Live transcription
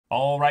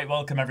All right,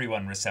 welcome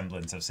everyone.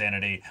 Semblance of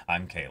Sanity.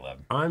 I'm Caleb.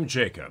 I'm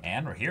Jacob.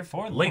 And we're here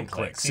for Link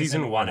Click,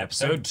 Season 1,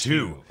 Episode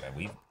 2. And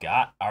we've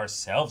got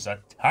ourselves a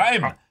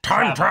time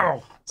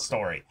travel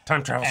story.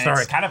 Time travel and story.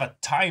 It's kind of a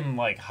time,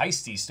 like,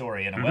 heisty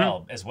story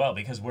as well,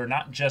 because we're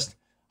not just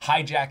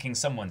hijacking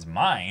someone's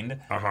mind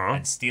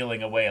and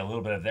stealing away a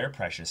little bit of their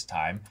precious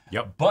time.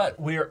 Yep.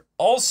 But we're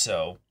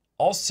also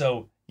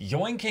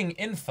yoinking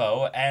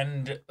info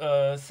and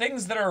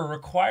things that are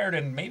required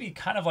and maybe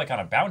kind of like on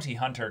a bounty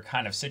hunter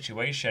kind of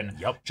situation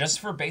just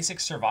for basic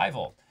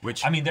survival.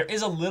 Which, I mean, there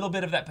is a little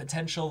bit of that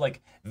potential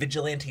like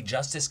vigilante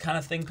justice kind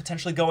of thing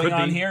potentially going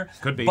on here.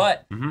 Could be.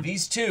 But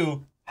these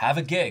two have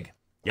a gig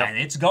and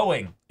it's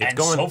going.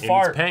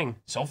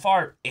 So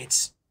far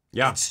it's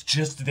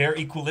just their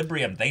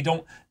equilibrium. They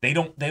don't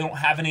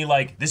have any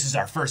like, this is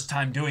our first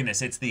time doing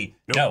this. It's the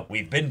no,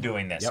 we've been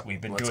doing this.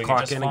 We've been doing it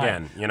just fine.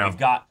 Again, you know. We've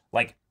got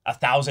like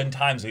 1,000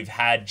 times we've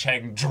had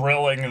Cheng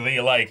drilling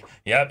the like,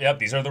 yep,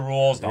 these are the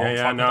rules. Don't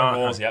fuck with the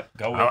rules.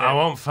 Go with it. I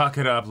won't fuck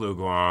it up, Lu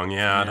Guang.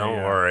 Don't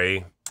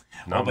worry.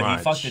 Not much.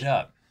 He fucked it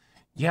up.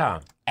 Yeah.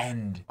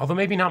 And although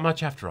maybe not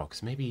much after all,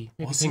 because maybe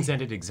things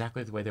ended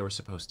exactly the way they were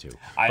supposed to.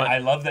 I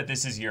love that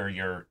this is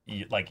your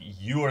like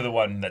you are the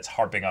one that's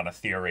harping on a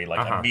theory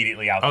like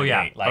immediately out the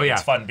gate. Like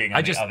it's fun being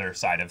on the other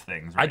side of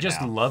things. Right, I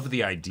just love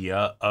the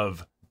idea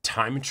of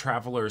time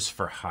travelers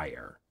for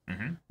hire.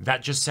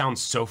 That just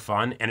sounds so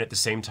fun, and at the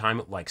same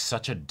time, like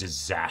such a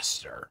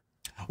disaster.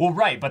 Well,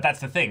 right, but that's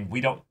the thing. We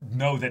don't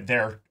know that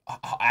they're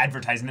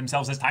advertising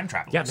themselves as time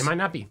travelers. Yeah, they might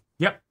not be.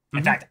 Yep.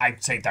 In fact,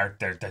 I'd say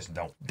there's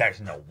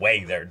no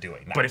way they're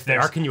doing that. But if they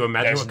are, can you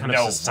imagine what kind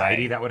of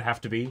society that would have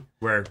to be,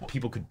 where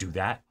people could do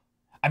that?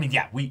 I mean,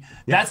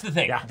 that's the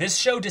thing. Yeah. This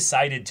show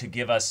decided to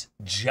give us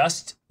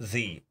just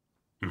the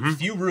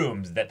few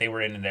rooms that they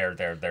were in their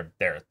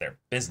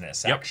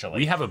business. Actually,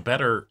 we have a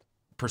better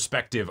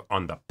perspective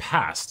on the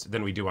past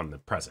than we do on the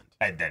present.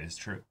 That is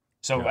true.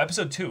 So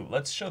episode 2,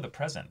 let's show the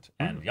present.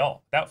 And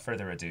y'all, without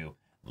further ado,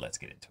 let's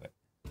get into it.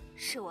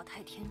 是我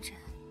太天真，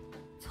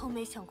从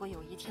没想过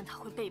有一天他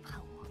会背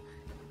叛我，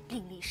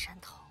另立山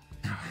头，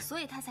所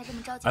以他才这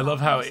么着急。I love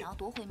how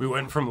we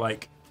went from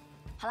like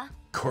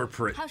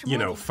corporate,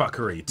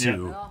 fuckery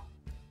to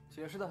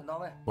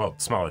well,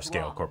 smaller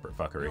scale corporate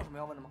fuckery.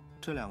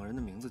 这两个人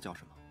的名字叫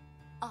什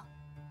么？哦，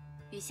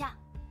雨夏，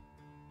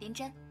林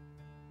真。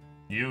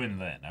 You and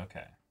Lynn,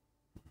 okay.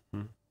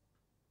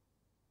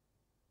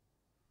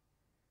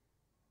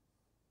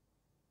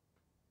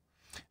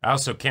 I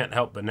also can't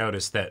help but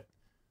notice that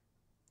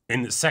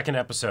in the second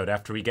episode,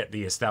 after we get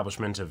the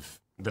establishment of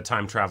the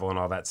time travel and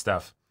all that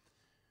stuff,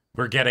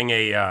 we're getting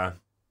an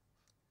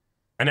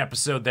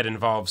episode that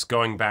involves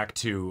going back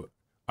to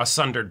a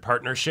sundered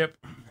partnership.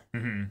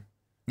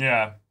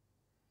 Yeah.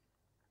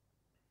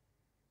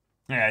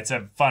 Yeah, it's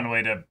a fun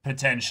way to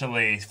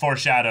potentially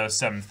foreshadow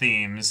some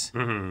themes.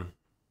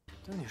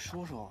 但你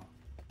说说，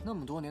那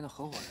么多年的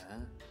合伙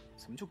人，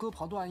怎么就割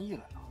袍断义了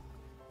呢？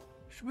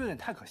是不是有点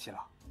太可惜了？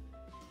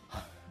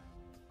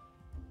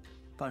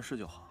办事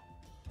就好，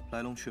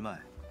来龙去脉，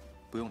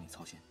不用你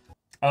操心。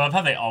I love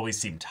how they always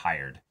seem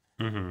tired,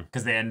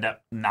 because they end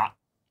up not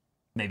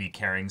maybe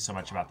caring so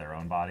much about their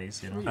own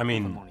bodies. You know, I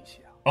mean,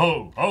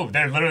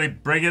 they're literally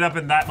bringing it up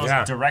in that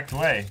most direct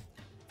way.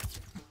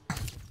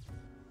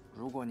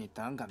 如果你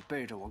胆敢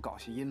背着我搞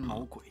些阴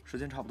谋诡，时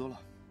间差不多了。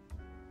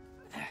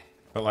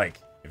But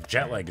like. If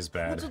jet lag is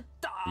bad,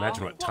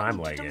 imagine what time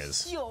lag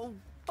is. 小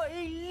白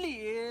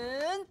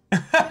脸。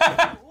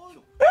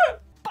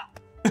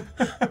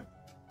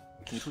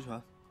你出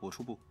拳，我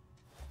出步。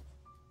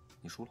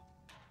你输了。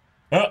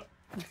哎，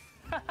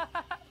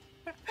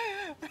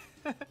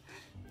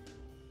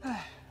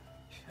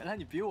原来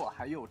你比我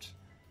还幼稚。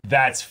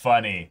That's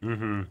funny.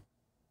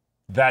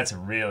 That's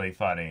really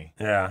funny.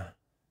 Yeah.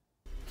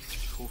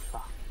 出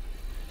发。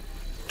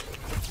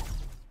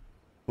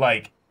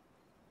 Like.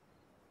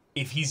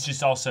 If he's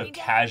just also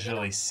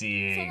casually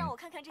seeing...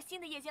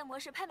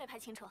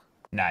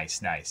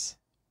 Nice.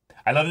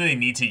 I love that they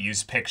need to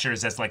use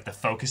pictures as like the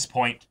focus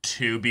point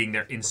to being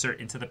their insert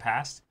into the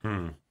past.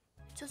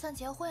 就算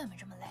结婚也没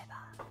这么累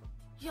吧？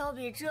要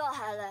比这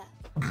还累，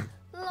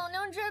老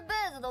娘这辈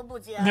子都不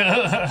结。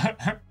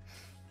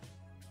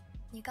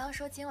你刚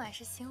说今晚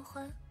是新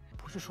婚，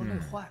不是说累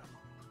坏了吗？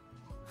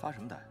发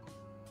什么呆？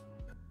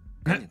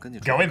赶紧跟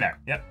进。 Go in there.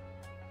 Yep.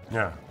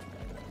 Yeah.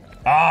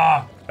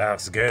 Ah,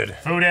 that's good.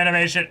 Food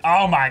animation.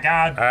 Oh my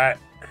god. All right.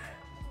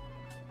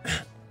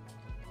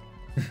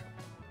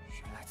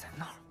 原来在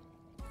那儿。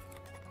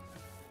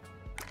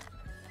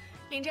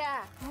林真，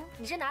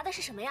你这拿的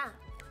是什么呀？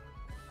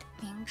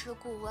明知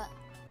故问。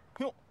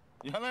哟，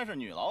原来是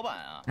女老板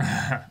啊！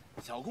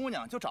小姑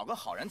娘就找个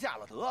好人嫁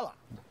了得了。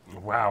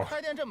Wow.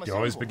 开店这么辛 You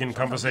苦 always begin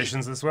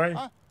conversations this way?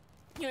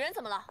 女人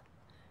怎么了？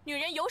女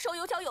人有手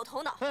有脚有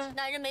头脑，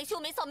男人没羞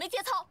没臊没节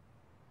操，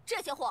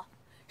这些货。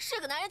 是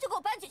个男人就给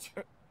我搬进去，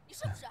你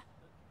是不是？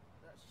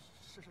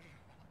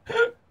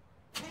是。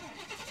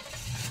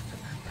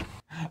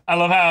I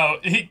love how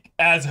he,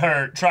 as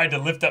her, tried to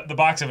lift up the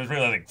box and was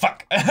realizing,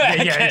 fuck.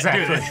 Yeah,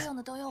 exactly. 该用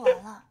的都用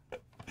完了，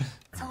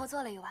凑合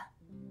做了一碗，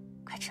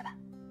快吃吧。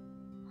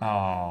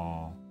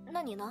Oh.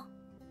 那你呢？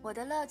我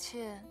的乐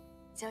趣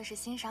就是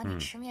欣赏你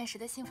吃面时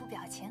的幸福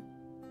表情。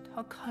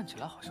他看起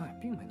来好像也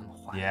并没那么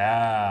坏。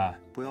Yeah.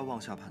 不要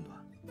妄下判断，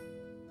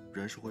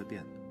人是会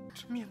变的。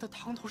这面的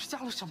汤头是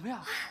加了什么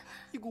呀？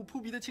一股扑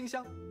鼻的清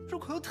香，入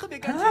口又特别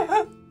干净。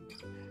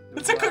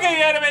It's a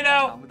cooking anime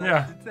now.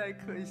 Yeah. 实在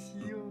可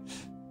惜哦。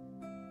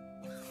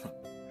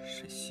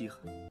谁稀罕？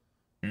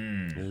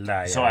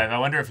 So I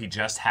wonder if he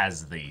just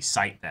has the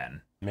sight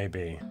then.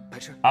 Maybe.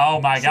 Oh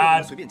my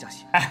god. 随便加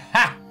戏。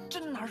这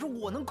哪是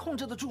我能控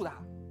制得住的？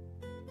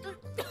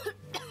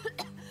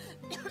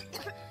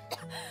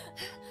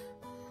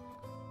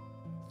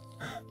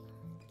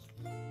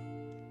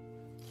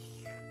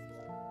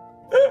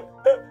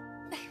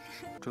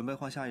准备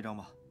换下一张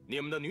吧。你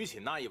们的女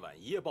寝那一晚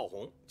一夜爆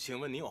红，请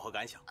问您有何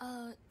感想？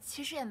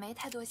其实也没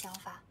太多想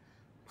法，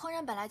烹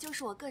饪本来就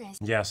是我个人。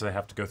Yeah, so they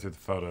have to go through the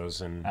photos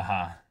and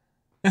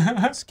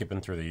skipping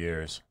through the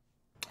years.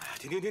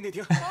 停！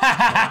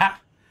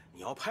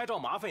你要拍照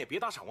麻烦也别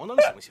打闪光灯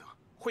行不行？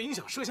会影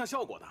响摄像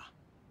效果的。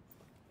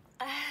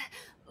哎，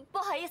不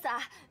好意思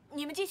啊，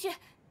你们继续。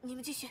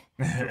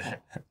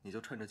你就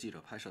趁着记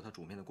者拍摄他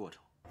煮面的过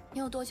程。你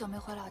有多久没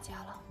回老家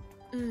了？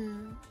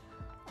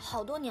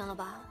好多年了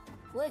吧，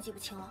我也记不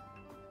清了。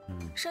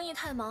生意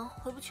太忙，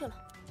回不去了。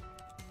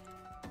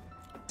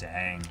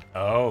Dang.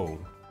 Oh.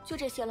 就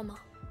这些了吗？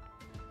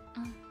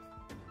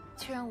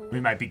居然无。 We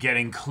might be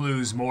getting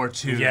clues more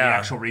to the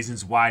actual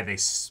reasons why they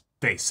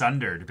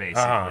sundered,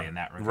 basically, in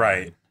that regard.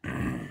 Right.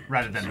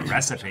 Rather than the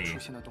recipe. 出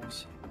现的东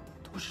西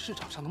都是市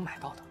场上能买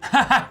到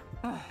的。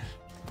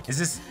Is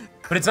this?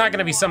 But it's not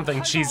gonna be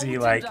something cheesy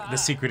like the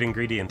secret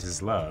ingredient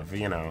is love,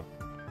 you know.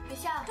 雨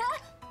夏，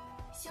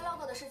新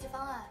logo 的设计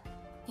方案，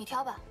你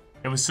挑吧。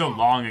 It was so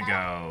long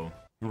ago.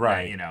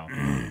 Right. That, you know,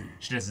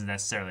 she doesn't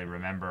necessarily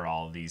remember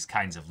all these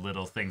kinds of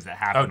little things that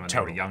happened when they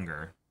were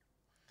younger.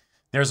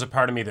 There's a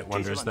part of me that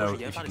wonders, though,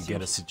 if you could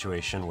get a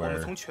situation 我们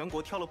where... 从全国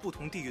挑了不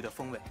同地域的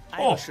风味，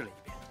 Oh, 试了一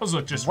遍。 those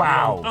look just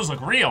Wow. real. Those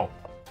look real.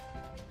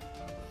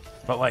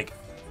 But, like...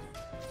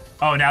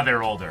 Oh, now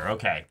they're older.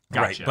 Okay,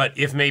 gotcha. Right, but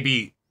if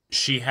maybe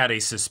she had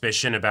a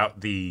suspicion about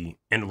the...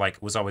 And, like,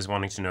 was always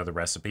wanting to know the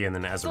recipe, and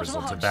then as a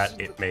result of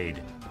that, it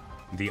made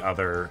the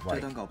other, 这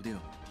like, 单搞不定，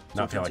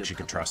 not feel like she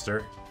could trust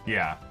her.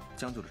 Yeah.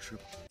 将就着吃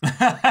吧。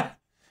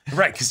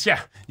 Right, because,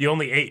 yeah, you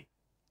only ate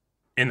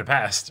in the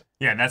past.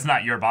 Yeah, that's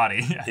not your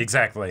body.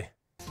 Exactly.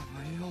 怎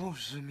么又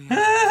是面？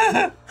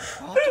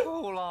我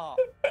吐了。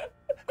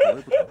口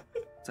味不同，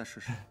再试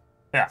试。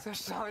在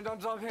上一张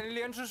照片里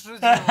连吃10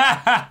几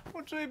了，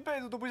我这一辈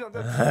子都不想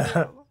再吃面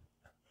了。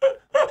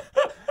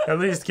 At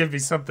least give me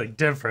something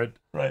different.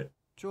 Right.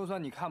 就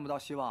算你看不到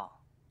希望，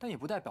但也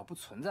不代表不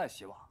存在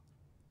希望。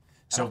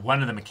 So one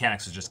of the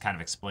mechanics was just kind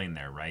of explained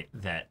there, right?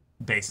 That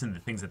based on the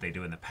things that they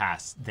do in the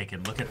past, they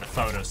can look at the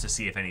photos to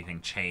see if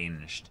anything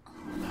changed.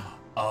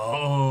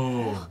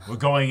 Oh, we're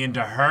going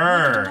into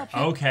her.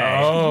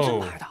 Okay.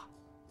 Oh,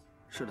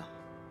 是的。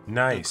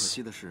 nice. 可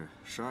惜的是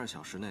，12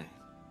小时内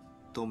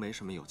都没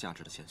什么有价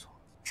值的线索。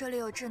这里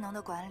有智能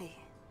的管理，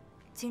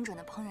精准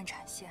的烹饪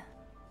产线，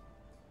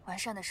完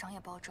善的商业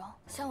包装。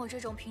像我这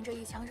种凭着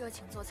一腔热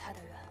情做菜的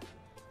人，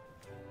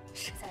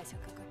实在就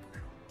格格不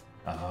入。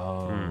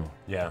 Oh.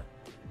 Yeah.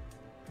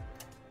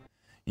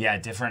 Yeah,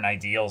 different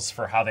ideals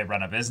for how they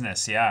run a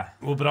business, yeah.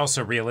 Well, but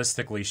also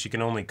realistically, she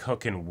can only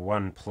cook in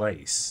one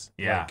place.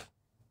 Yeah.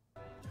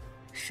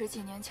 10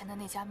几年前的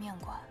那家面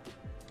馆，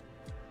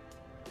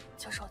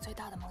就是我最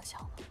大的梦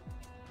想了。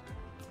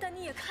但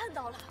你也看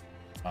到了，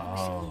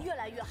生意越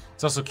来越好。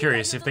 It's also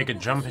curious if they could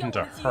jump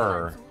into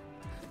her.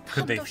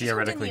 Could they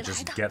theoretically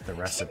just get the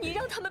你 recipe?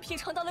 让他们品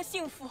尝到了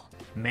幸福。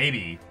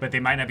 Maybe, but they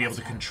might not be able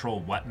to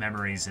control what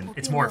memories, and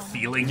it's more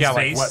feelings Yeah,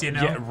 like based, what? you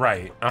know? Yeah,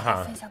 right.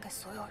 分享给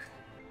所有人，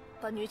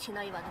把女寝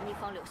那一晚的秘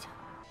方留下。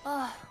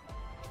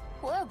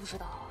我也不知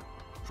道啊。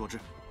弱智，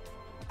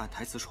按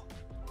台词说。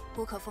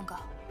无可奉告，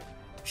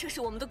这是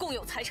我们的共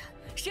有财产，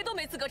谁都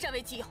没资格占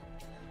为己有。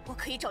我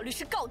可以找律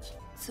师告你。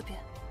自辩。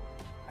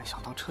没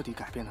想到彻底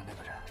改变的那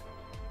个人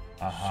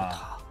是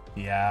他。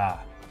 Yeah.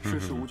 世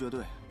事无绝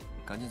对，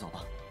赶紧走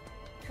吧。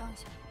 让一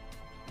下。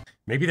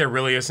 Maybe there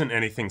really isn't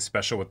anything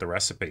special with the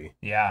recipe.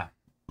 Yeah.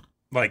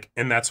 Like,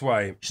 and that's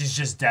why... She's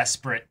just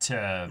desperate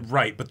to...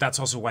 Right, but that's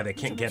also why they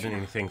can't get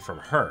anything from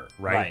her,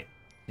 right? Right.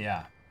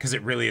 Yeah. Because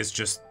it really is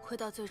just... 回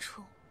到最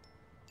初。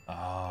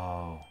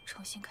 Oh.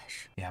 重新开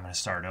始。 Yeah, I'm gonna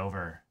start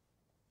over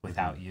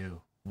without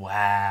you.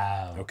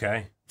 Wow.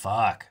 Okay.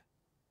 Fuck.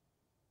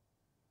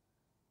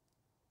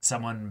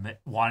 Someone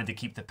wanted to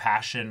keep the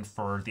passion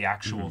for the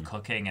actual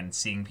cooking and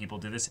seeing people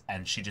do this,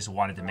 and she just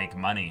wanted to make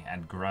money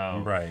and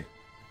grow. Right.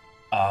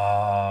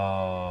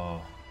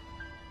 Oh.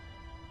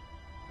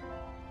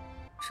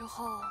 之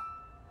后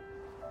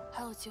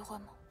还有机会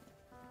吗？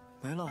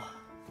没了。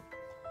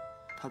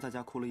他在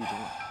家哭了1整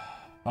晚，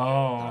哪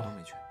Oh. 都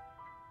没去。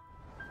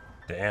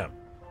 Damn.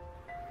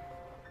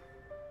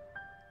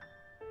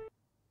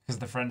 Because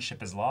the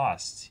friendship is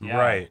lost. Yeah.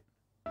 Right.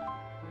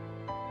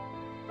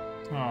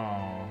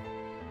 Oh.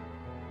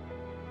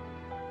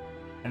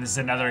 And this is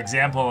another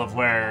example of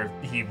where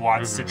he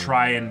wants to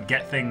try and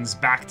get things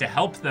back to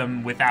help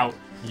them without...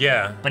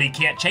 Yeah. But he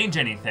can't change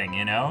anything,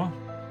 you know?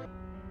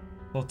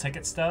 Little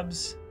ticket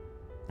stubs?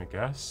 I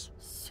guess.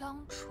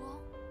 香庄。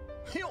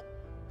哟，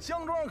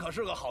香庄可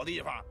是个好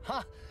地方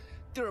哈，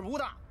地儿不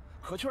大，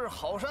可却是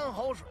好山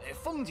好水，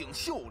风景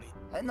秀丽。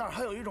哎，那儿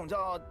还有一种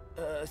叫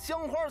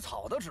香花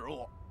草的植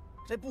物，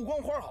这不光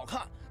花好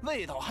看，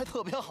味道还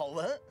特别好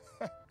闻。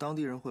当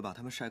地人会把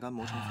它们晒干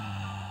磨成粉，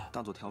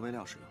当做调味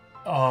料使用。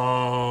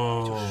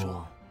就是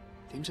说，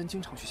林真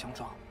经常去香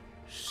庄，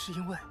是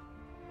因为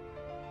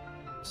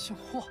姓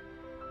霍。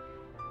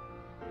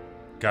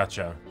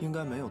 Gotcha. 应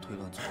该没有推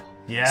论错。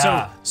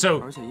 Yeah.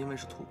 So 而且因为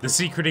是土。 the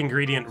secret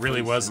ingredient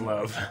really was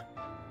love.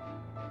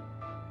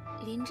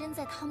 林真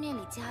在汤面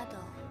里加的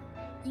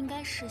应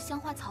该是香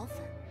花草粉。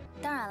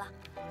当然了，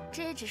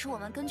这也只是我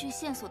们根据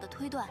线索的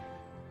推断，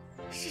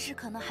事实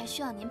可能还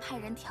需要您派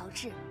人调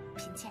制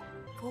品鉴。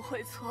不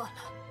会错了，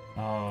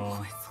不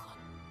会错，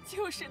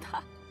就是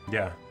他。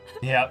 Yeah.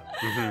 Yep.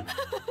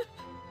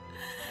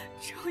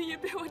 终于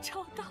被我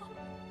找到了。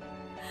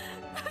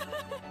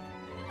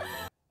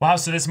 Wow,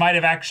 so this might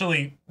have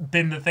actually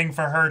been the thing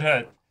for her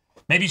to...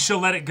 Maybe she'll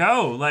let it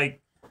go,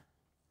 like...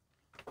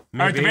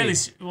 Or at the very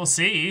least, we'll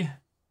see.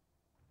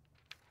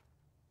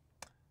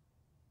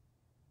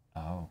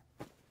 Oh.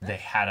 They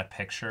had a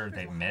picture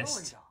they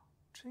missed?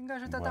 这应该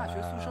是在大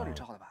学宿舍里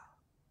照的吧？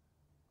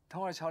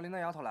等会儿乔林那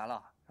丫头来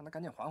了，让她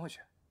赶紧还回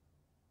去。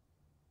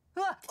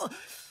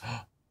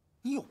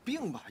你有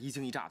病吧？一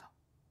惊一乍的。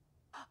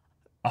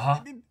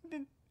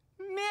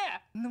灭！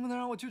能不能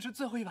让我去吃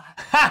最后一碗？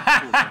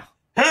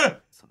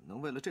怎么能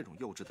为了这种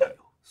幼稚的理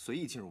由随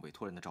意进入委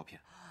托人的照片？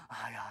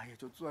哎呀，也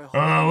就最后。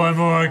one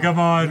more, come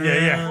on,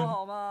 yeah. 不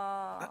好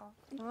吗？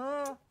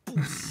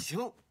不行，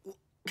我。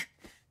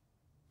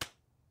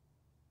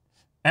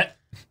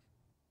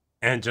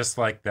And just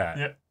like that.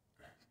 Yep.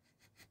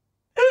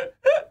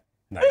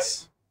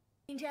 Nice.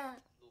 林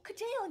真，可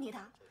真有你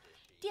的，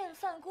电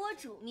饭锅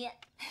煮面，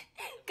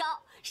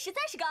高，实在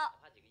是高。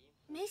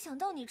没想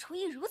到你厨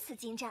艺如此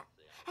精湛。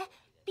哎。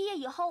 毕业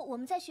以后，我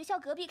们在学校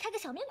隔壁开个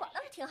小面馆，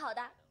倒是挺好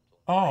的。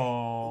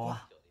哦，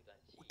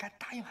我该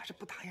答应还是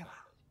不答应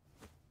啊？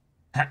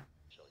不，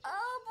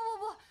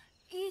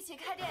一起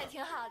开店也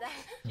挺好的。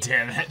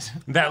Damn it!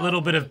 That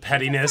little bit of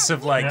pettiness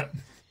of like.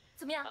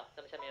 怎么样？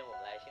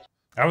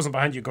 I wasn't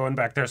behind you going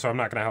back there, so I'm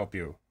not gonna help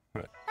you.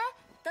 哎，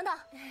等等，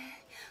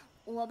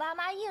我爸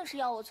妈硬是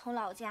要我从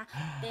老家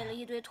背了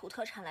一堆土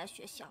特产来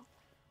学校。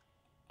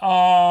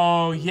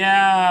 Oh,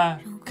 yeah.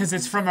 Because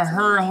it's from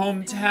her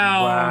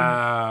hometown.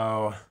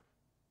 Wow.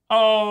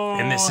 Oh.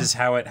 And this is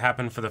how it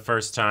happened for the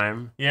first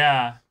time.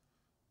 Yeah.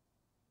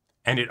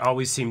 And it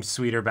always seemed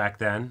sweeter back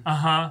then.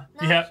 Uh-huh.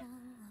 Yep.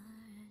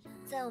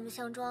 在我们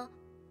乡庄，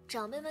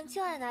长辈们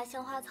就爱拿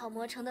香花草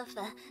磨成的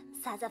粉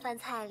撒在饭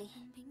菜里。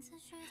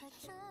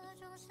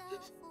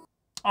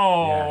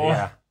Oh.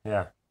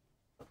 Yeah.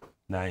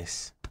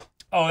 Nice.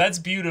 Oh, that's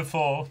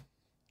beautiful.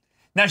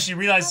 Now she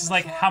realizes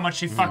like how much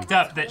she fucked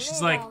up. That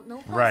she's like,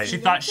 right. She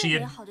thought she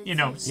had, you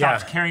know,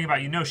 stopped caring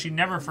about you. No, she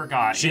never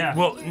forgot.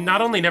 Well, not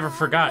only never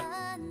forgot,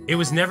 it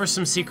was never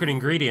some secret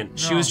ingredient.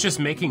 She was just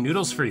making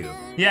noodles for you.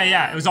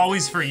 Yeah. It was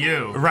always for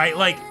you. Right,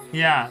 like.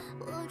 Yeah.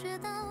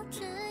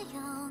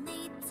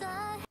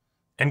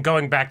 And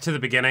going back to the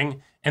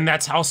beginning, and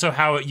that's also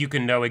how you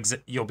can know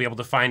you'll be able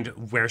to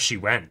find where she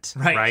went.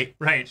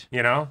 Right.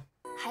 You know.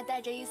 还带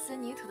着一丝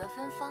泥土的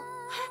芬芳。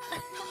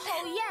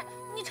讨厌，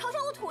你嘲笑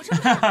我土是不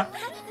是？那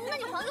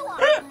你还给我。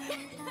你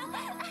还给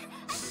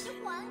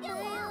我。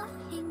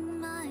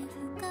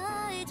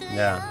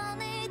Yeah.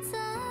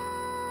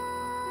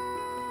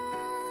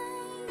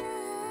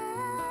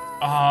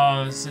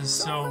 Oh, this is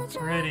so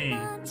pretty.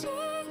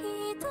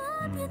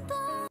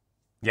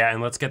 Yeah,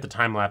 and let's get the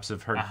time lapse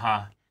of her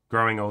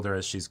growing older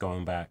as she's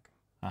going back.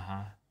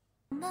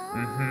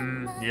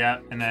 Yeah,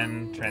 and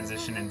then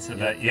transition into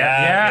the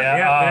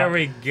yeah. There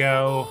we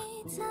go.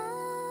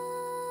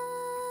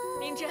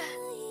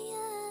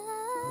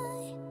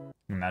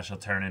 And now she'll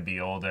turn and be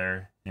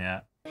older.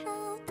 Yeah.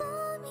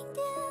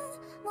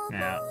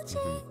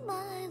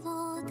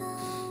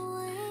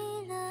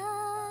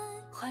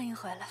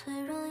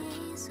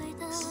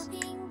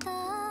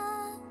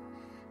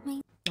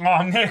 Oh,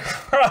 I'm gonna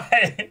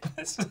cry.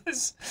 This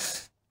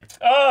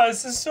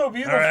is so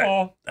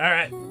beautiful. All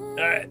right.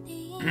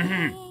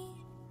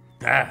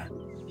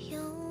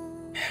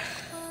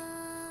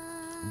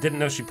 Didn't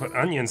know she put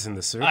onions in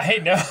the soup. I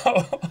know.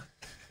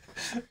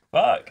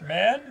 Fuck,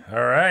 man.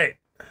 All right.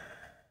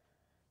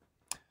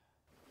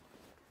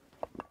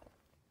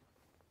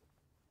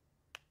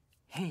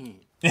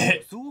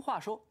 俗话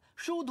说，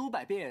书读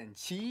百遍，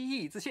其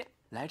义自现。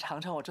来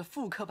尝尝我这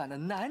复刻版的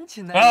男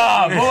寝男。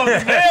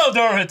male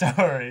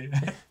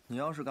dormitory。你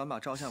要是敢把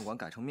照相馆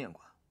改成面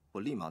馆，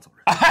我立马走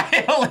人。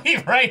I'll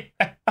leave right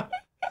now。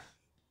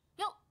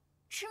哟，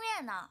吃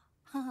面呢？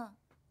哼哼。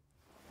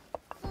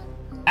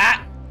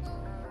哎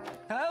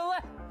喂，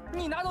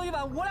你拿走一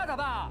碗，我俩咋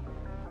办？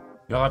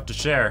 You'll have to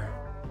share.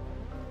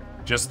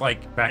 Just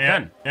like back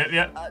then.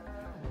 Yeah.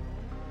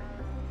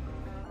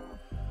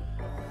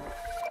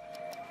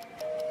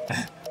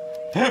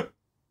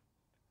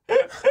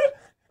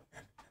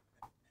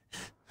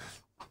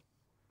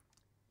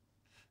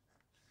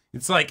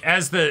 It's like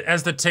as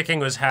the ticking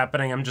was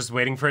happening, I'm just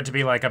waiting for it to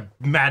be like a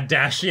mad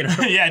dash, you know?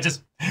 Yeah,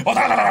 just. Well,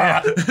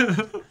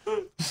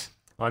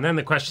 and then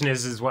the question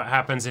is what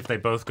happens if they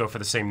both go for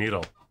the same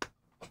needle?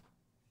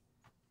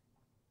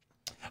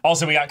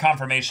 Also, we got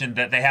confirmation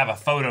that they have a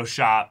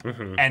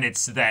Photoshop, and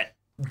it's that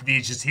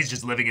he's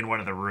just living in one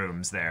of the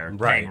rooms there,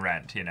 paying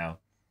rent, you know.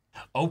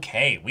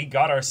 Okay, we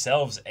got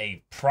ourselves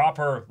a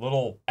proper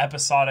little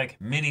episodic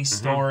mini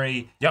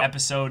story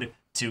episode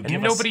to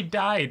give us. Nobody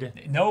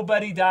died.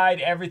 Nobody died.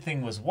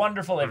 Everything was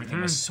wonderful. Everything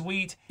was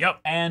sweet.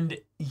 Yep. And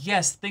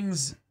yes,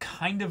 things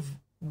kind of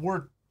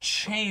were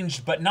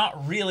changed, but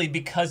not really,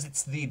 because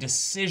it's the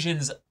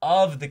decisions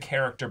of the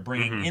character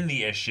bringing in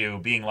the issue,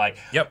 being like,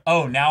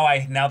 oh, now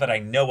that I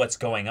know what's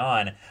going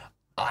on,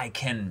 I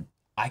can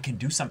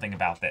do something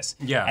about this.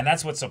 Yeah. And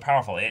that's what's so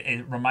powerful.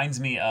 It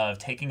reminds me of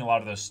taking a lot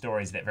of those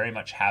stories that very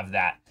much have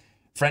that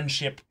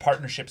friendship,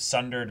 partnership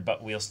sundered,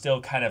 but we'll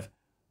still kind of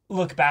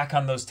look back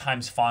on those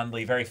times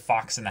fondly, very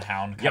Fox and the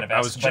Hound kind of. I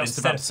was just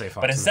about to say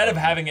Fox. But instead of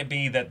having it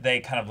be that they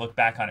kind of look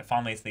back on it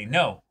fondly, it's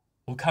no,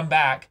 we'll come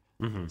back,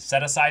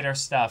 set aside our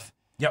stuff,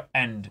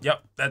 and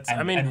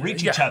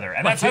reach each other,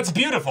 and that's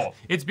beautiful.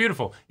 It's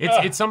beautiful.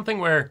 It's something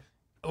where,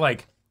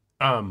 like,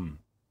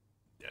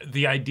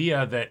 the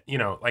idea that, you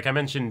know, like I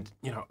mentioned,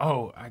 you know,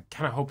 oh, I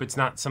kind of hope it's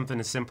not something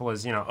as simple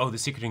as, you know, oh, the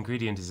secret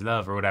ingredient is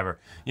love or whatever,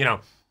 you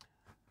know.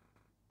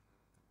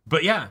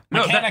 But yeah,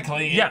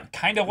 mechanically, it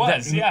kind of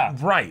was,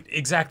 right,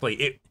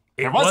 exactly.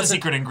 There was a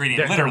secret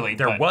ingredient, literally.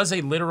 There was a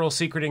literal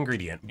secret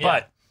ingredient,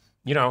 but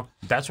you know,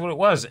 that's what it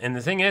was. And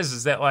the thing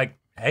is that, like,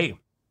 hey,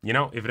 you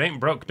know, if it ain't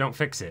broke, don't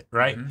fix it,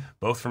 right?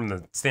 Both from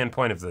the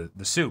standpoint of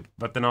the soup,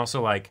 but then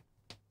also, like,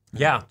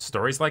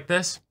 stories like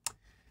this,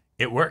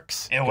 it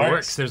works. It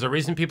works. There's a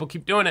reason people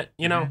keep doing it,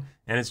 you know?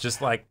 And it's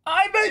just like,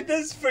 I made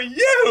this for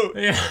you.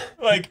 Yeah.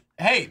 Like,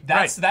 hey,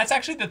 that's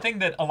actually the thing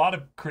that a lot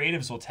of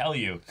creatives will tell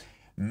you.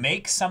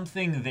 Make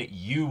something that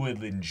you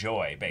would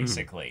enjoy,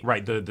 basically.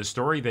 Right, the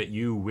story that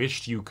you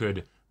wished you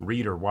could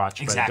read or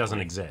watch, but it doesn't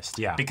exist.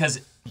 Yeah.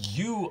 Because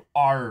you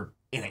are,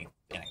 in a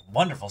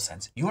wonderful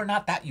sense, you are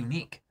not that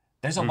unique.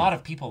 There's a lot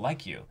of people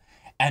like you.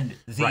 And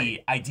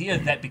the idea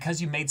that because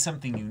you made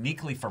something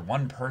uniquely for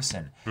one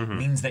person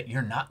means that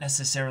you're not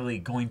necessarily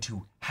going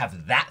to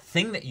have that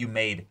thing that you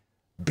made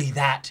be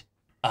that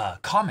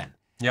common.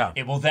 Yeah.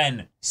 It will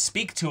then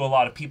speak to a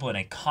lot of people in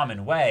a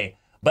common way,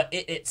 but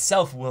it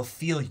itself will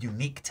feel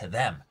unique to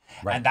them.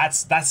 Right. And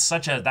that's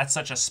such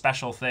a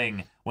special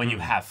thing when you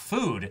have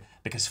food,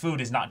 because food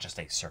is not just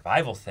a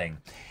survival thing.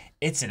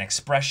 It's an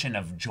expression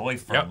of joy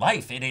for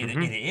life. It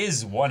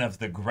is one of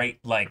the great,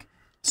 like,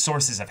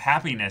 sources of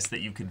happiness that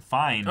you can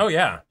find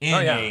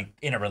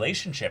in a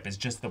relationship, is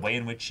just the way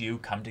in which you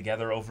come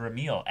together over a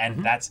meal.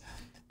 And that's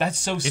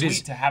so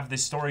sweet to have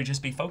this story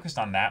just be focused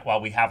on that,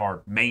 while we have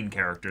our main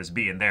characters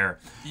be in their,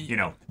 you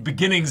know,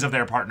 beginnings of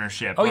their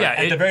partnership.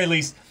 At the very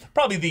least,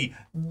 probably the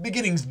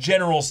beginnings,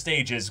 general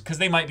stages, because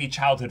they might be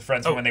childhood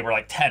friends from when they were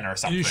like 10 or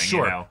something.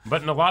 Sure. You know?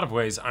 But in a lot of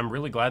ways, I'm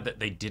really glad that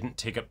they didn't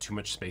take up too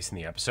much space in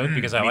the episode,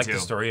 because I like the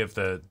story of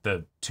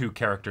the two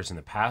characters in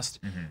the past.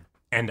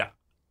 And,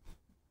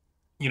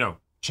 you know,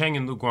 Chang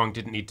and Lu Guang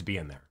didn't need to be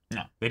in there.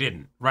 No. They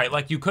didn't. Right?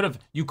 Like, you could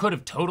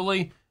have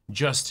totally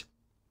just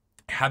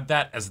had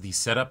that as the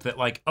setup that,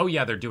 like, oh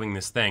yeah, they're doing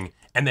this thing,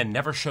 and then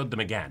never showed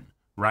them again,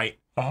 right?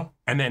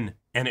 And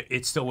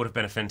it still would have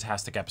been a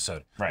fantastic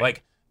episode. Right.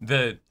 Like,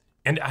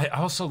 and I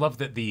also love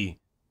that the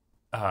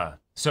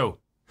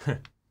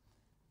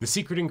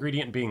secret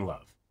ingredient being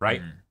love,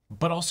 right?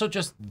 But also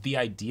just the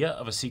idea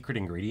of a secret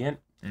ingredient.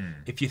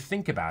 If you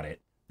think about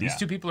it, these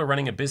two people are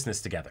running a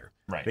business together.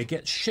 Right. They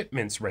get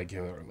shipments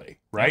regularly,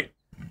 right?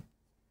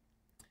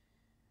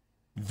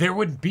 There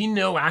would be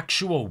no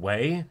actual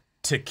way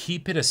to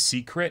keep it a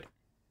secret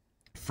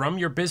from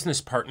your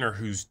business partner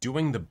who's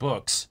doing the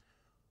books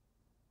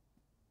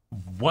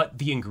what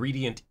the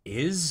ingredient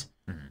is.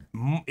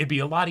 It'd be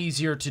a lot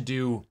easier to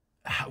do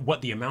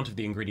what the amount of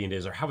the ingredient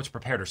is, or how it's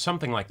prepared, or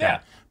something like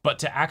that. But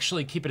to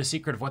actually keep it a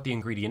secret of what the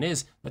ingredient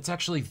is, that's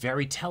actually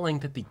very telling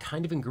that the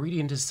kind of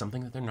ingredient is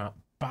something that they're not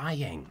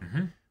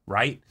buying,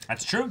 right?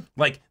 That's true.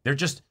 Like, they're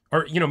just,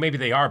 or, you know, maybe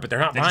they are, but they're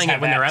not buying it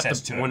when they're at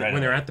the when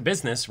they're at the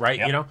business, right?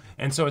 You know,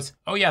 and so it's,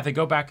 oh yeah, they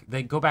go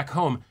back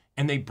home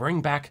and they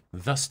bring back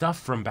the stuff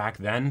from back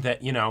then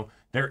that, you know,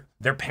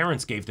 their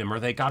parents gave them, or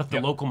they got at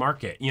the local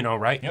market, you know,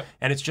 right?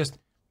 And it's just,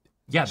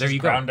 yeah, there you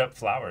go. Ground up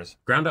flowers.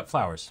 Ground up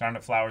flowers. Ground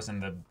up flowers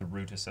and the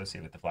root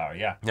associated with the flower.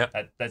 Yeah.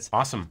 That's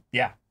awesome.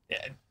 Yeah.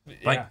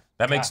 Like,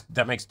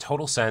 that makes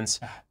total sense.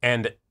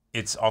 And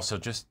it's also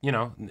just, you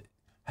know,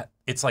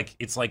 it's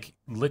like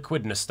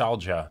liquid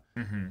nostalgia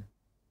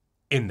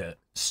in the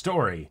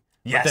story.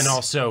 But then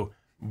also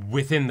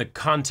within the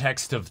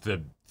context of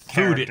the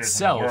food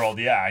itself. In the world.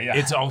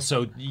 It's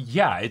also,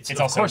 it's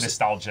also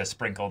nostalgia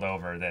sprinkled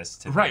over this.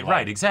 To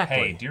right, exactly.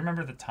 Hey, do you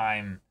remember the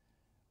time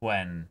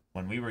when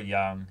we were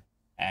young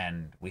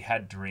and we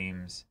had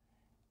dreams,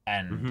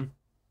 and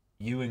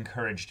you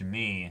encouraged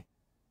me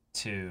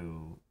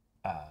to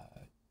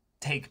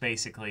take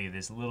basically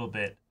this little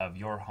bit of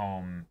your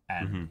home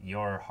and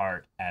your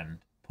heart and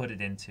put it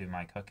into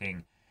my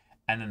cooking,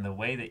 and then the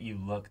way that you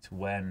looked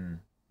when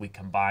we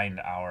combined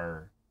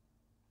our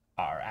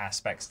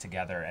aspects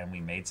together and we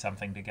made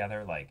something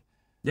together, like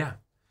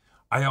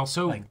I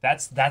also like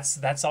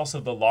that's also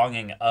the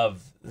longing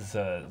of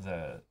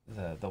the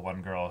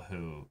one girl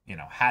who, you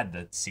know, had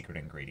the secret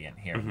ingredient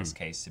here in this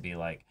case, to be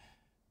like,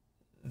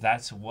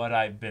 that's what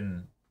I've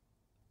been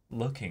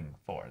looking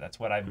for, that's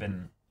what I've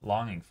been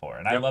longing for.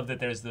 And I love that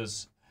there's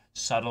those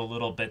subtle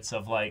little bits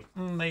of like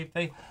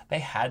they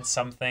had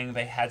something,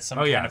 they had some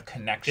kind of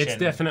connection. It's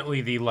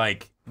definitely the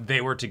like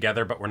they were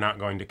together but we're not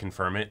going to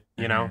confirm it,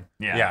 you know.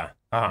 Yep.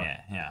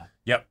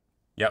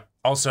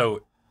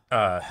 Also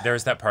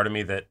there's that part of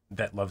me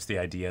that loves the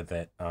idea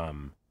that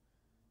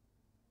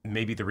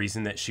maybe the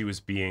reason that she was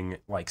being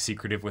like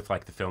secretive with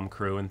like the film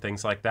crew and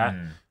things like that,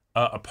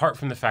 apart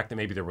from the fact that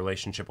maybe the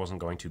relationship wasn't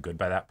going too good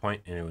by that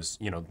point, and it was,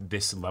 you know,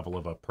 this level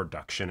of a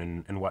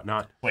production and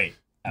whatnot. Wait,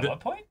 at what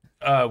point?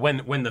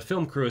 When the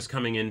film crew is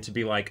coming in to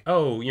be like,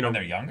 oh, you know, when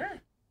they're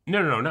younger?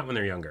 No, not when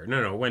they're younger.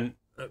 No, when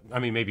I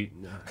mean maybe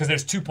because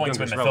there's 2 points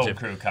when the film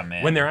crew come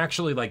in. When they're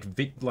actually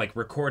like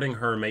recording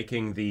her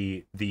making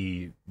the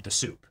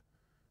soup,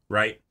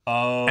 right?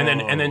 Oh,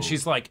 and then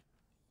she's like,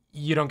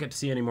 you don't get to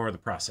see any more of the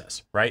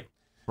process, right?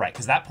 Right,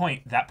 because that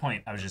point,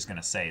 I was just going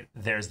to say,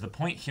 there's the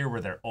point here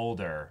where they're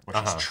older,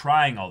 where she's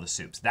trying all the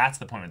soups. That's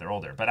the point where they're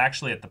older. But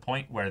actually at the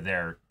point where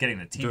they're getting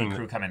the TV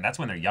crew come in, that's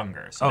when they're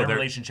younger. So their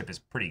relationship is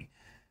pretty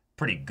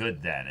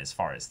good then as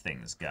far as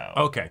things go.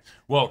 Okay.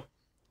 Well,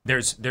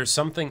 there's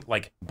something,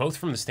 like, both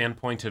from the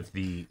standpoint of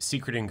the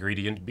secret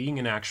ingredient being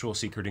an actual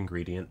secret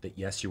ingredient that,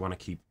 yes, you want to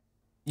keep,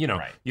 you know,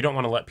 you don't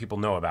want to let people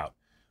know about.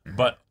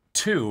 But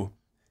 2,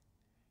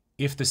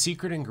 if the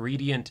secret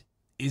ingredient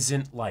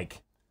isn't,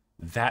 like,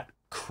 that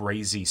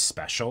crazy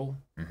special,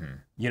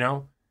 you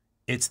know,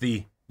 it's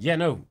the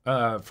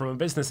from a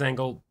business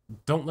angle,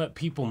 don't let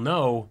people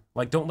know,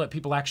 like, don't let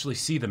people actually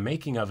see the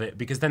making of it,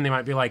 because then they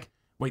might be like,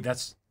 wait,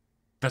 that's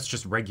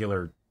just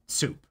regular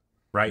soup,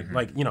 right?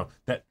 Like, you know,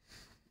 that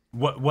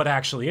what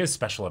actually is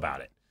special about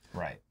it,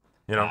 right?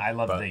 You know, I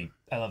love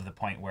the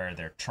point where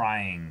they're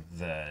trying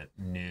the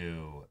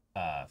new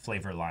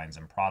flavor lines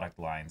and product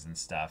lines and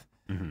stuff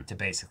to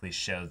basically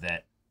show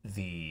that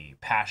the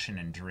passion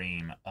and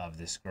dream of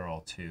this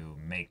girl to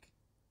make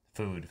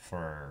food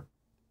for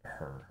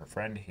her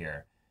friend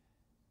here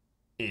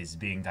is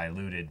being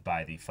diluted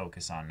by the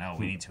focus on, no,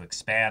 we need to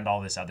expand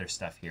all this other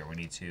stuff here. We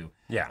need to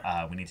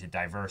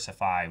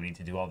diversify. We need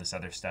to do all this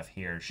other stuff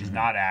here. She's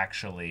not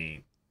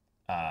actually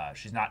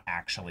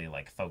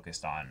like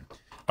focused on.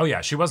 Oh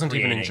yeah, she wasn't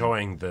even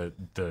enjoying the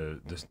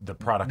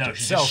product itself.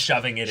 She's just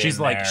shoving it in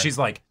there. She's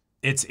like,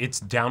 it's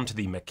down to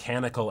the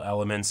mechanical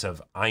elements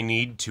of, I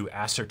need to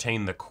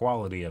ascertain the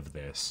quality of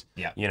this.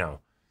 Yeah. You know.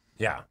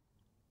 Yeah.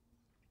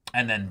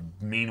 And then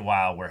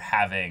meanwhile, we're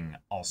having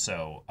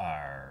also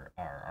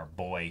our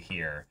boy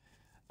here.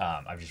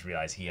 I've just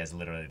realized he has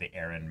literally the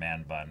Aaron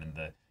man bun and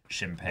the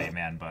Shinpei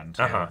man bun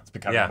too. It's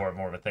becoming more and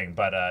more of a thing.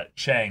 But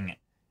Chang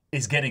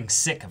is getting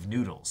sick of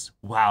noodles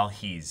while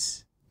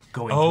he's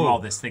going through all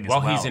this thing as well.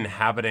 While he's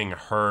inhabiting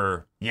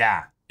her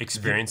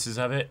experiences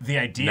of it. The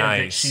idea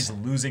that she's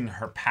losing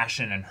her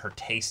passion and her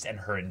taste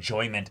and her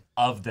enjoyment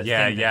of the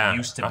thing that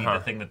used to be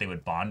the thing that they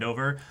would bond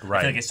over. Right.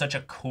 I feel like it's such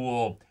a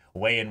cool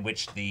way in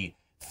which the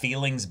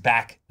feelings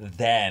back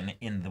then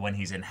when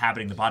he's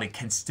inhabiting the body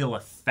can still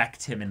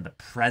affect him in the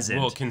present.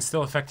 Well, it can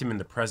still affect him in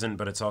the present,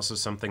 but it's also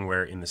something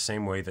where, in the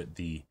same way that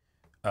the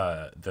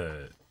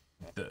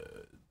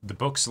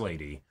books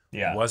lady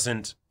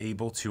wasn't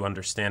able to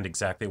understand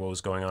exactly what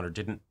was going on, or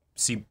didn't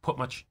put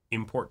much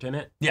import in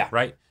it. Yeah.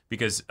 Right?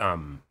 Because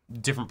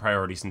different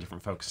priorities and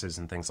different focuses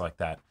and things like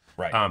that.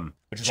 Right.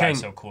 Which is why it's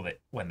so cool that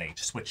when they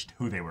switched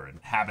who they were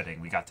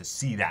inhabiting, we got to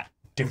see that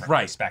different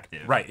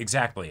perspective. Right,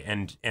 exactly.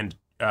 And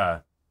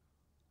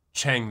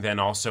Chang then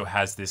also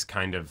has this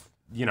kind of,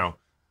 you know,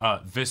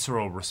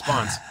 visceral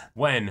response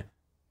when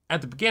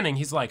at the beginning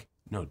he's like,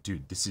 no,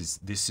 dude, this is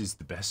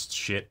the best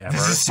shit ever.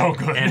 This is so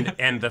good.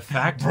 And the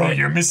fact Bro,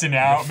 you're missing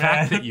out, man. The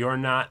fact that you're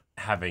not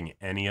having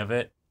any of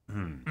it.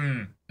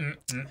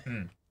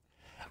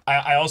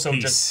 I also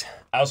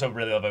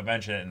really love, I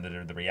mentioned it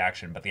in the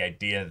reaction, but the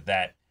idea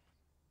that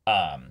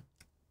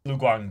Lu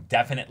Guang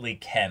definitely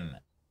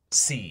can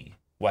see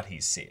what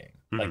he's seeing.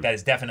 Like, that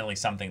is definitely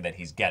something that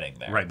he's getting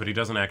there. Right, but he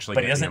doesn't actually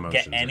get the emotions. But he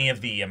doesn't get any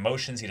of the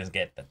emotions. He doesn't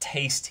get the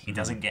taste. He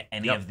doesn't get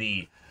any of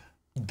the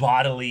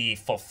bodily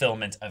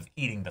fulfillment of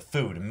eating the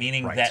food,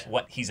 meaning that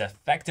what he's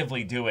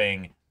effectively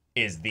doing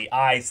is the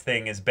eyes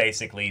thing is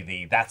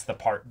basically that's the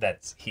part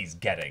that he's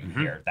getting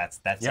here. That's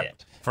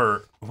it.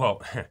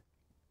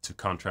 To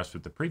contrast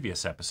with the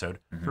previous episode,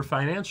 for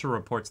financial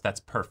reports, that's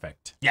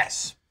perfect.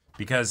 Yes.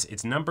 Because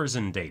it's numbers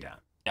and data.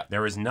 Yep.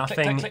 There is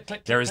nothing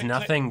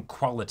nothing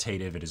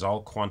qualitative. It is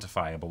all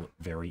quantifiable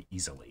very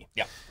easily.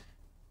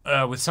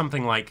 Yeah. With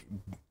something like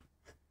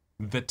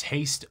the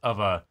taste of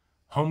a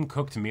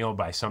home-cooked meal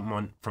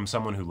from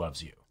someone who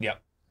loves you.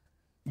 Yep.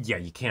 Yeah,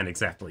 you can't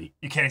exactly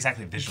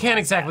visualize. You can't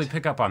exactly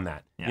pick up on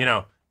that. Yeah. You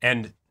know,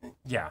 And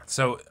yeah,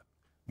 so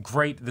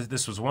great.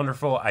 This was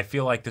wonderful. I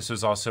feel like this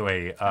was also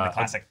the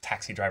classic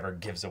taxi driver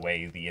gives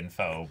away the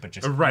info, but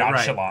just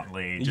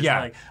nonchalantly. Just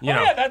like,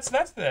 yeah, that's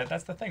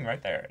the thing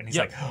right there. And he's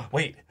like, oh,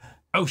 wait.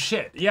 Oh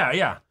shit.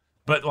 Yeah.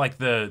 But like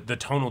the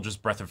tonal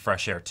just breath of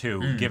fresh air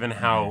too, given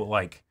how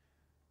like,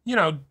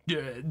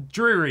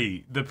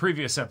 dreary the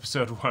previous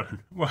episode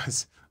one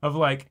was of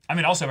like. I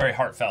mean, also very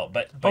heartfelt,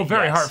 but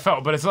very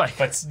heartfelt, but it's like.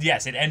 But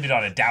yes, it ended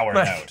on a dour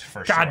note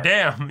for sure. God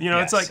damn,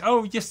 it's like,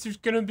 oh yes, there's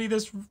gonna be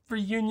this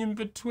reunion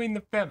between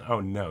the family. Oh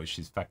no,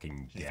 she's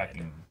fucking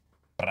dead.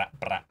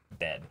 Fucking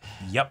dead.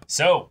 Yep.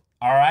 So.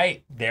 All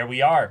right, there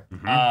we are.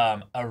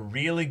 A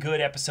really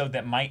good episode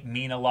that might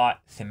mean a lot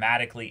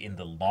thematically in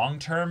the long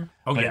term,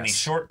 but in the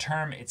short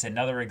term, it's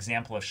another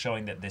example of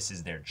showing that this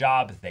is their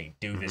job. They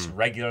do this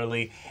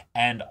regularly,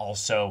 and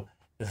also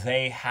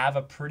they have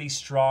a pretty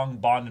strong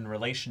bond and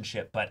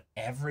relationship, but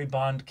every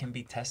bond can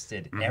be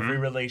tested. Every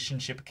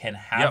relationship can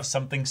have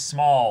something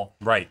small.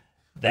 Right.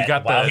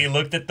 That while he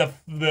looked at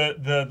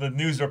the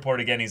news report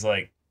again, he's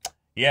like,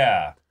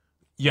 yeah.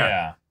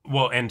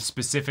 Well, and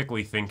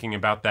specifically thinking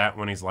about that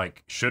when he's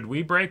like, should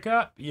we break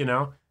up?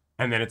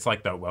 And then it's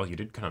like, you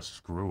did kind of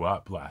screw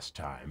up last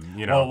time,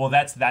 Well,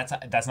 that's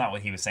not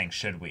what he was saying,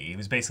 should we? He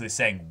was basically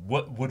saying,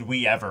 what would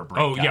we ever break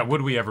up? Oh, yeah,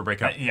 would we ever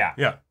break up?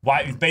 Yeah.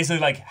 Why?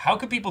 Basically, like, how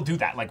could people do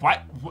that? Like,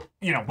 why,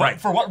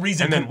 for what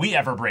reason could we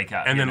ever break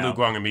up? And then Lu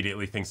Guang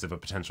immediately thinks of a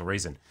potential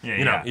reason.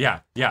 Yeah.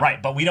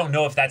 Right, but we don't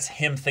know if that's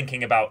him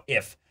thinking about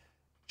if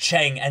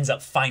Chang ends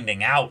up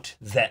finding out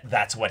that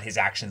that's what his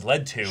actions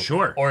led to.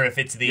 Sure. Or if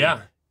it's the...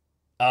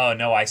 Oh,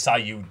 no, I saw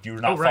you're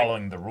not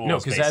following the rules, no,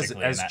 because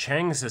as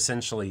Chang's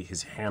essentially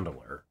his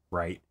handler,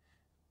 right?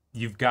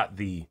 You've got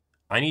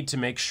I need to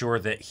make sure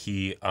that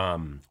he...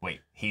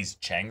 Wait, he's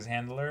Chang's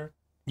handler?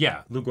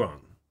 Yeah, Lu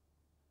Guang.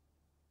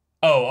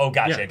 Oh,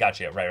 gotcha.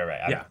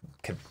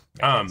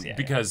 Right.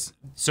 Because,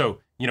 so,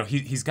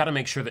 he's got to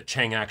make sure that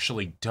Chang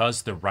actually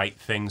does the right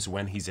things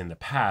when he's in the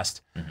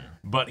past,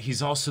 but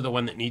he's also the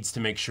one that needs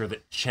to make sure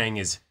that Chang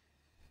is...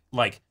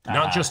 like,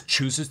 not just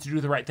chooses to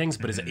do the right things,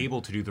 but is able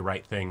to do the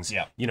right things,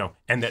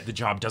 and that the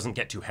job doesn't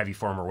get too heavy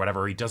for him or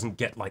whatever. He doesn't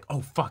get like,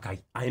 oh, fuck, I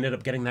ended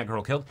up getting that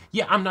girl killed.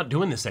 Yeah, I'm not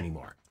doing this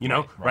anymore,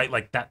 right?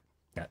 Like, that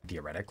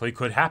theoretically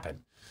could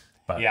happen.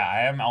 But yeah,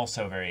 I am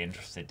also very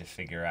interested to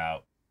figure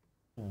out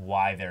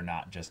why they're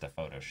not just a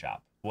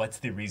Photoshop. What's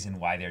the reason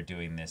why they're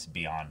doing this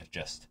beyond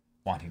just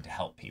wanting to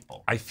help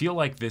people? I feel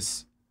like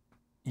this,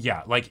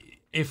 like,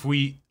 if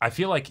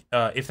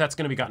that's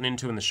going to be gotten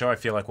into in the show, I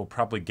feel like we'll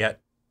probably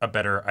get a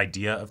better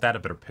idea of that, a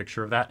better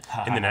picture of that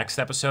in the next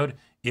episode.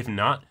 If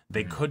not,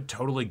 they could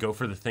totally go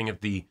for the thing of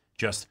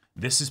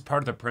this is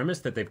part of the premise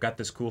that they've got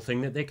this cool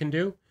thing that they can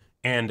do,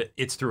 and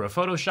it's through a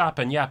Photoshop,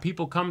 and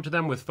people come to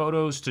them with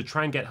photos to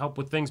try and get help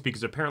with things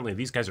because apparently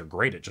these guys are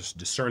great at just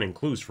discerning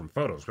clues from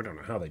photos. We don't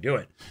know how they do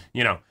it,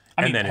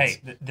 I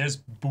mean,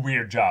 there's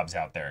weird jobs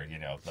out there,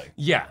 like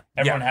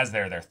everyone has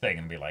their thing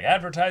and be like,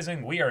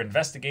 advertising, we are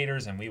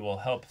investigators and we will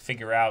help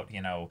figure out,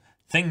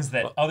 things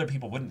that other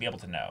people wouldn't be able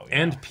to know.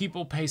 And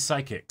people pay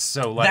psychics,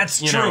 so like...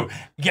 That's true.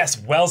 Yes,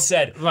 well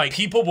said. Like,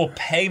 people will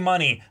pay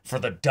money for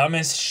the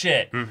dumbest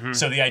shit.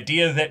 So the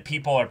idea that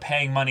people are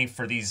paying money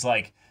for these,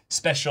 like,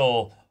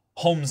 special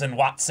Holmes and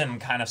Watson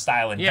kind of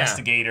style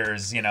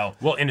investigators,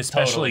 Well, and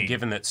especially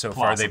given that so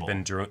far plausible.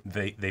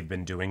 they've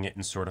been doing it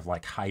in sort of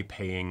like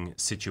high-paying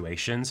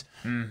situations.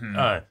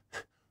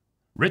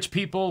 Rich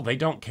people, they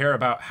don't care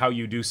about how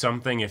you do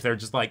something if they're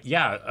just like,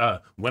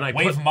 when I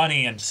wave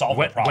money and solve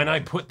the problem. When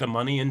I put the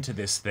money into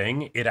this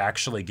thing, it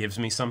actually gives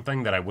me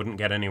something that I wouldn't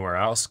get anywhere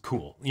else.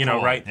 Cool.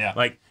 Right? Yeah.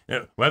 Like,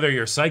 whether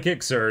you're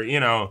psychics or,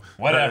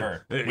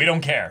 whatever. We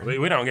don't care.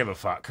 We don't give a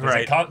fuck,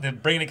 right?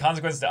 Bring any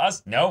consequences to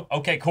us? No?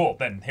 Okay, cool.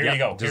 Then here you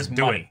go. Here's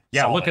money.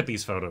 Yeah, look at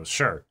these photos.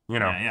 Sure.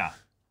 Yeah.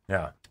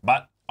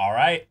 But, all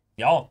right.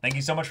 Y'all, thank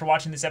you so much for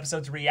watching this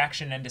episode's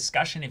reaction and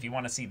discussion. If you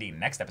want to see the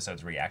next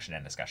episode's reaction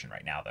and discussion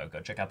right now, though,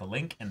 go check out the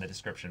link in the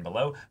description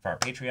below for our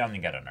Patreon.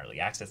 You get an early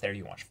access there.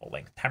 You watch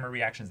full-length timer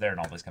reactions there, and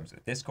all this comes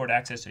with Discord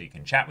access, so you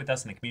can chat with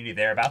us in the community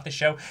there about the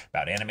show,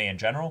 about anime in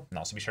general, and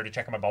also be sure to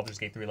check out my Baldur's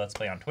Gate 3 Let's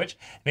Play on Twitch.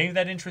 If any of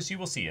that interests you,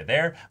 we'll see you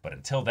there. But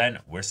until then,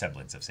 we're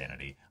Semblance of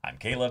Sanity. I'm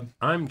Caleb.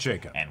 I'm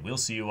Jacob. And we'll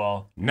see you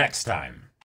all next time.